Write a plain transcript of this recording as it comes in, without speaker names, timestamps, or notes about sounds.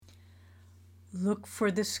Look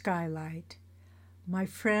for the skylight. My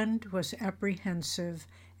friend was apprehensive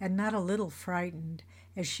and not a little frightened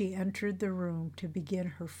as she entered the room to begin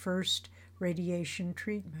her first radiation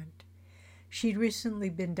treatment. She'd recently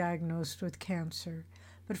been diagnosed with cancer,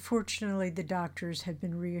 but fortunately the doctors had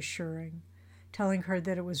been reassuring, telling her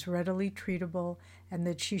that it was readily treatable and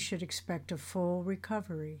that she should expect a full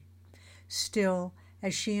recovery. Still,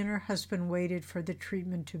 as she and her husband waited for the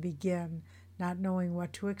treatment to begin, not knowing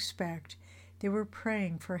what to expect, they were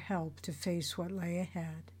praying for help to face what lay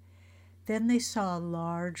ahead. Then they saw a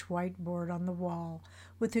large whiteboard on the wall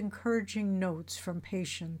with encouraging notes from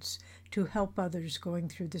patients to help others going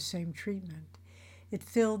through the same treatment. It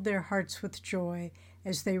filled their hearts with joy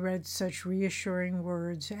as they read such reassuring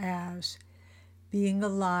words as, "Being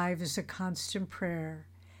alive is a constant prayer.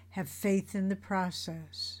 Have faith in the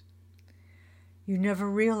process. You never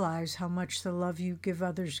realize how much the love you give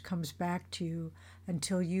others comes back to you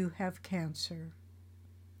until you have cancer.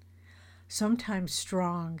 Sometimes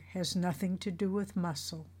strong has nothing to do with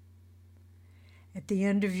muscle. At the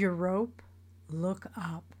end of your rope, look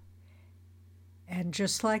up. And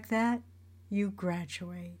just like that, you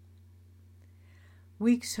graduate."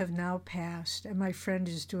 Weeks have now passed, and my friend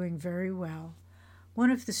is doing very well. One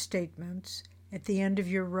of the statements, "At the end of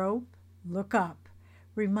your rope, look up,"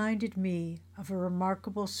 reminded me of a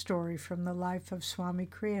remarkable story from the life of Swami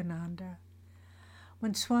Kriyananda.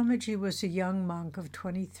 When Swamiji was a young monk of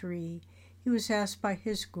 23, he was asked by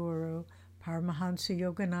his guru, Paramahansa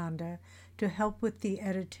Yogananda, to help with the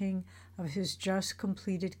editing of his just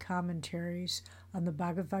completed commentaries on the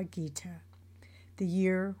Bhagavad Gita. The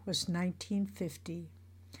year was 1950.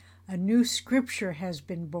 "A new scripture has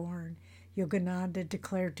been born," Yogananda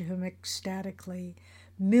declared to him ecstatically.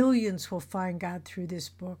 "Millions will find God through this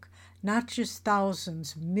book, not just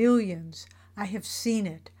thousands, millions. I have seen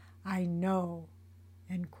it. I know."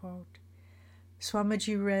 End quote.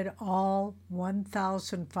 Swamiji read all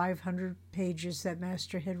 1,500 pages that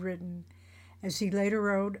Master had written. As he later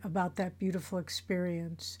wrote about that beautiful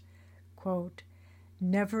experience, quote,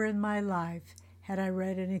 "Never in my life had I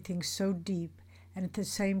read anything so deep and at the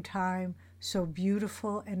same time so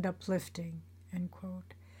beautiful and uplifting." End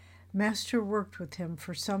quote. Master worked with him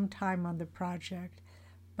for some time on the project,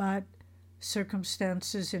 but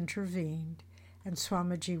circumstances intervened and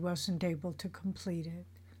Swamiji wasn't able to complete it.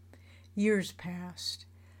 Years passed.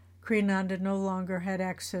 Kriyananda no longer had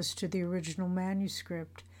access to the original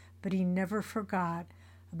manuscript, but he never forgot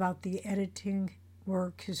about the editing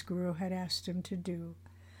work his guru had asked him to do.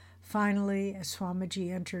 Finally, as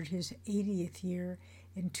Swamiji entered his 80th year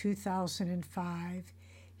in 2005,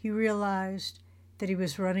 he realized that he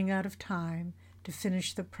was running out of time to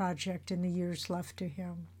finish the project in the years left to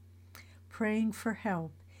him. Praying for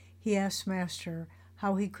help, he asked Master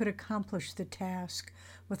how he could accomplish the task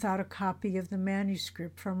without a copy of the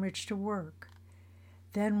manuscript from which to work.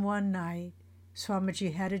 Then one night,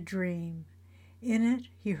 Swamiji had a dream. In it,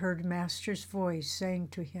 he heard Master's voice saying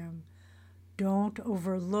to him, "Don't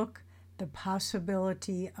overlook the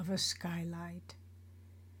possibility of a skylight."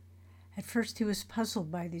 At first he was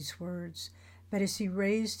puzzled by these words, but as he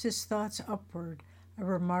raised his thoughts upward, a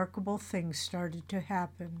remarkable thing started to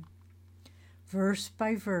happen. Verse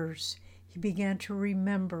by verse, he began to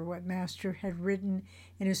remember what Master had written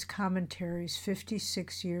in his commentaries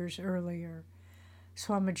 56 years earlier.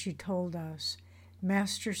 Swamiji told us,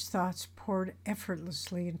 "Master's thoughts poured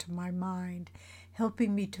effortlessly into my mind,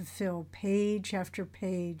 helping me to fill page after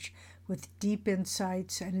page with deep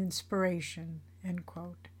insights and inspiration." End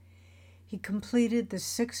quote. He completed the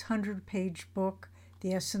 600-page book,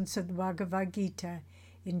 The Essence of the Bhagavad Gita,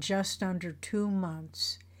 in just under 2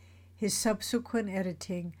 months. His subsequent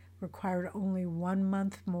editing required only 1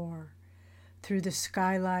 month more. Through the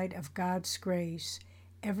skylight of God's grace,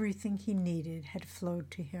 everything he needed had flowed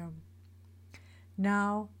to him.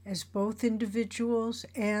 Now, as both individuals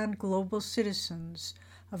and global citizens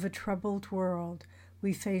of a troubled world,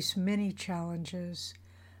 we face many challenges.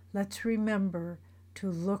 Let's remember to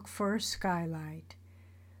look for a skylight.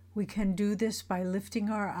 We can do this by lifting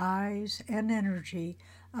our eyes and energy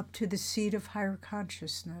up to the seat of higher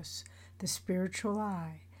consciousness, the spiritual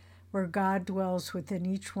eye, where God dwells within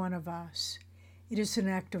each one of us. It is an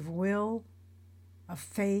act of will, of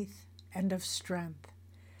faith, and of strength.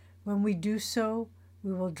 When we do so,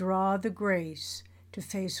 we will draw the grace to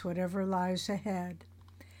face whatever lies ahead.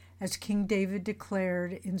 As King David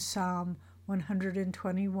declared in Psalm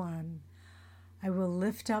 121, "I will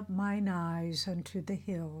lift up mine eyes unto the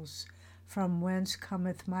hills, from whence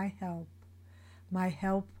cometh my help. My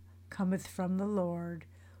help cometh from the Lord,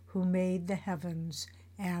 who made the heavens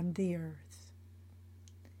and the earth."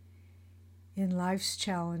 In life's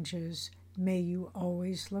challenges, may you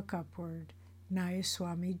always look upward.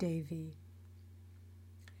 Nayaswami Devi.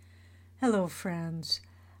 Hello, friends.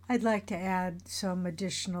 I'd like to add some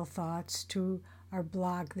additional thoughts to our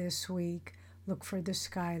blog this week. Look for the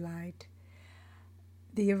Skylight.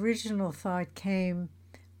 The original thought came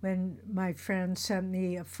when my friend sent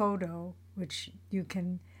me a photo, which you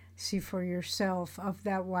can see for yourself, of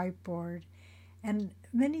that whiteboard. And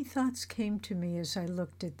many thoughts came to me as I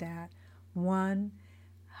looked at that. One,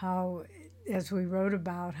 how, as we wrote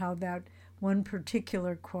about, how that one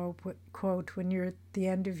particular quote, when you're at the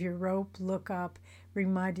end of your rope, look up,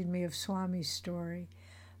 reminded me of Swami's story.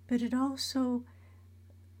 But it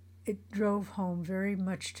drove home very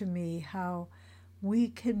much to me how we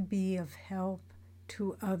can be of help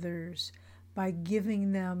to others by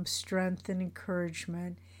giving them strength and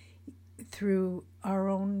encouragement through our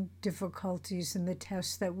own difficulties and the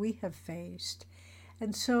tests that we have faced.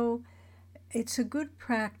 And so it's a good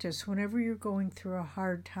practice whenever you're going through a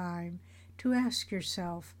hard time to ask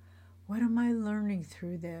yourself, what am I learning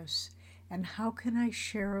through this? And how can I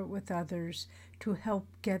share it with others to help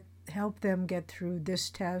them get through this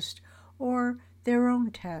test or their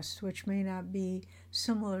own test, which may not be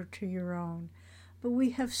similar to your own. But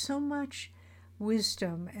we have so much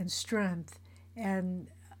wisdom and strength and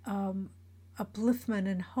upliftment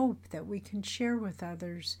and hope that we can share with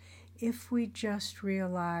others if we just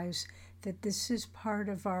realize that this is part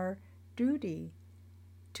of our duty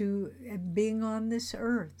to being on this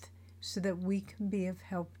earth so that we can be of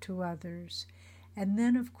help to others. And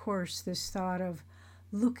then, of course, this thought of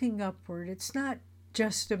looking upward. It's not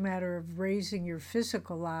just a matter of raising your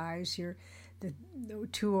physical eyes, the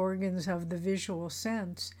two organs of the visual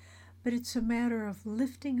sense, but it's a matter of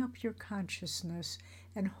lifting up your consciousness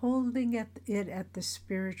and holding it at the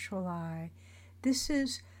spiritual eye. This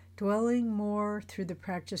is dwelling more through the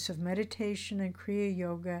practice of meditation and Kriya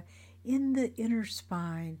Yoga in the inner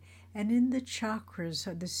spine and in the chakras,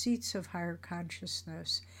 or the seats of higher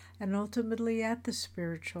consciousness, and ultimately at the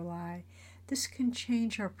spiritual eye. This can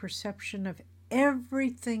change our perception of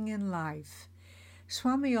everything in life.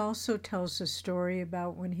 Swami also tells a story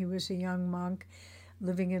about when he was a young monk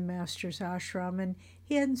living in Master's ashram, and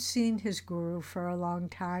he hadn't seen his guru for a long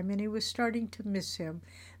time, and he was starting to miss him.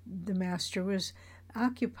 The master was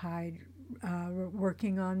occupied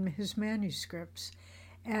working on his manuscripts,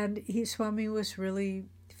 and Swami was really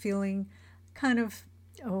feeling kind of,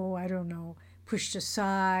 pushed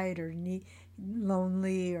aside or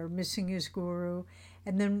lonely or missing his guru.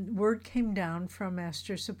 And then word came down from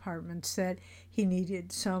Master's apartments that he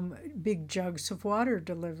needed some big jugs of water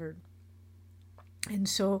delivered. And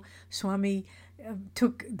so Swami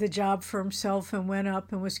took the job for himself and went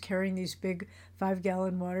up and was carrying these big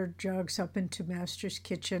 5-gallon water jugs up into Master's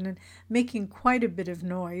kitchen and making quite a bit of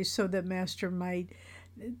noise so that Master might,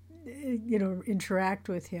 interact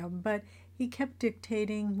with him. But he kept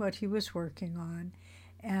dictating what he was working on.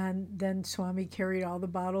 And then Swami carried all the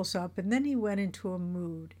bottles up, and then he went into a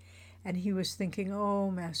mood. And he was thinking,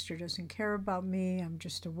 oh, Master doesn't care about me. I'm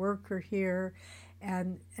just a worker here.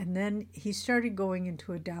 And then he started going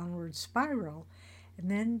into a downward spiral.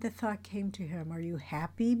 And then the thought came to him, are you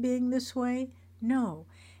happy being this way? No.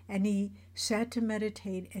 And he sat to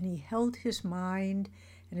meditate, and he held his mind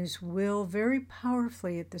and his will very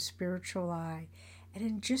powerfully at the spiritual eye. And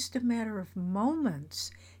in just a matter of moments,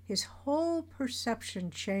 his whole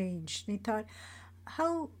perception changed. And he thought,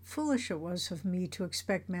 how foolish it was of me to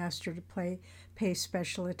expect Master to pay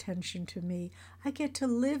special attention to me. I get to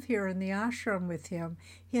live here in the ashram with him.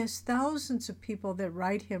 He has thousands of people that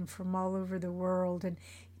write him from all over the world, and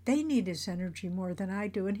they need his energy more than I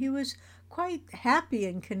do. And he was quite happy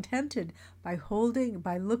and contented by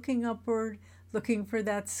looking upward, looking for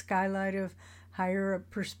that skylight of higher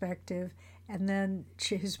perspective. And then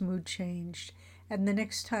his mood changed. And the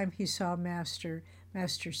next time he saw Master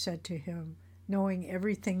said to him, knowing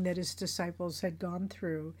everything that his disciples had gone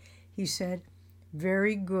through, he said,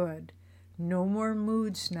 very good. No more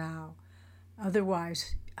moods now.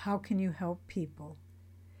 Otherwise, how can you help people?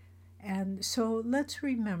 And so let's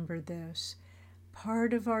remember this.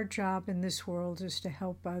 Part of our job in this world is to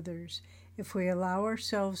help others. If we allow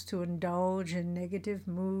ourselves to indulge in negative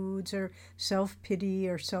moods or self-pity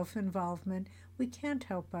or self-involvement, we can't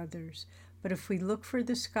help others. But if we look for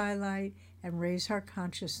the skylight and raise our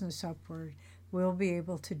consciousness upward, we'll be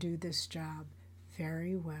able to do this job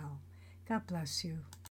very well. God bless you.